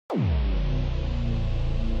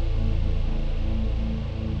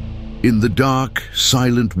In the dark,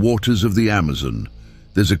 silent waters of the Amazon,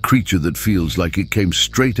 there's a creature that feels like it came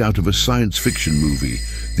straight out of a science fiction movie,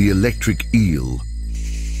 the electric eel.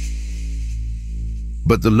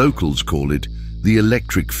 But the locals call it the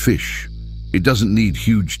electric fish. It doesn't need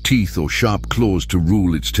huge teeth or sharp claws to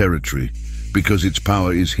rule its territory, because its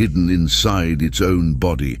power is hidden inside its own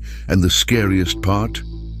body. And the scariest part?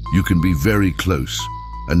 You can be very close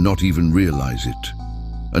and not even realize it,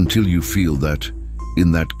 until you feel that,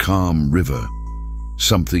 in that calm river,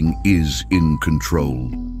 something is in control,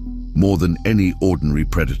 more than any ordinary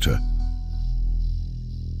predator.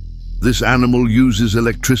 This animal uses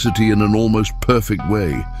electricity in an almost perfect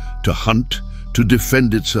way to hunt, to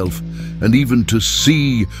defend itself, and even to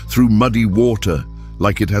see through muddy water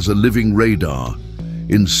like it has a living radar.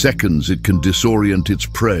 In seconds it can disorient its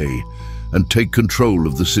prey and take control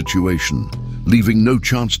of the situation, leaving no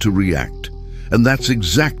chance to react. And that's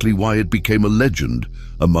exactly why it became a legend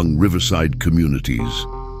among riverside communities.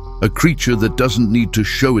 A creature that doesn't need to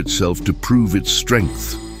show itself to prove its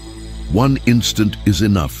strength. One instant is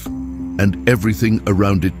enough, and everything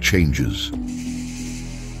around it changes.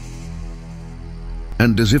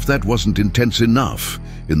 And as if that wasn't intense enough,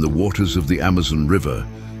 in the waters of the Amazon River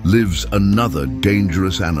lives another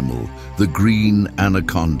dangerous animal, the green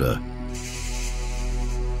anaconda.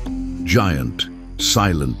 Giant,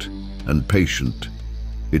 silent, and patient,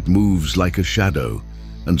 it moves like a shadow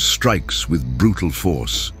and strikes with brutal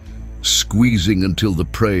force, squeezing until the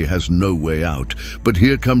prey has no way out. But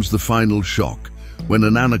here comes the final shock, when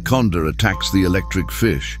an anaconda attacks the electric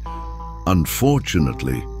fish.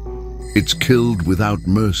 Unfortunately, it's killed without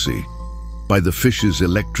mercy by the fish's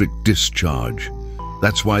electric discharge.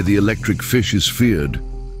 That's why the electric fish is feared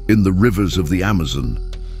in the rivers of the Amazon.